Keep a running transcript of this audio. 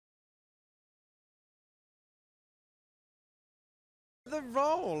The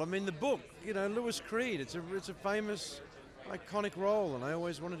role, I mean, the book, you know, Louis Creed, it's a famous, iconic role, and I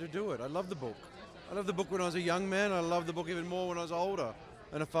always wanted to do it. I love the book. I loved the book when I was a young man. I loved the book even more when I was older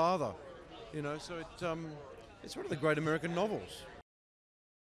and a father, you know, so it's one of the great American novels.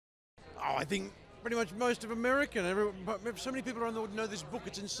 Oh, I think pretty much most of America, so many people around the world know this book.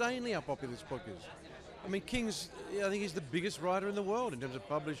 It's insanely how popular this book is. I mean, King's, I think he's the biggest writer in the world in terms of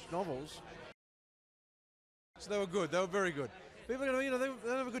published novels. So they were good. They were very good. People, you know, they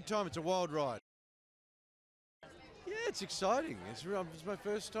have a good time. It's a wild ride. Yeah, it's exciting. It's my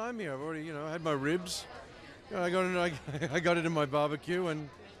first time here. I've already, you know, had my ribs. You know, I got into my barbecue, and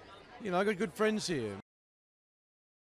you know, I got good friends here.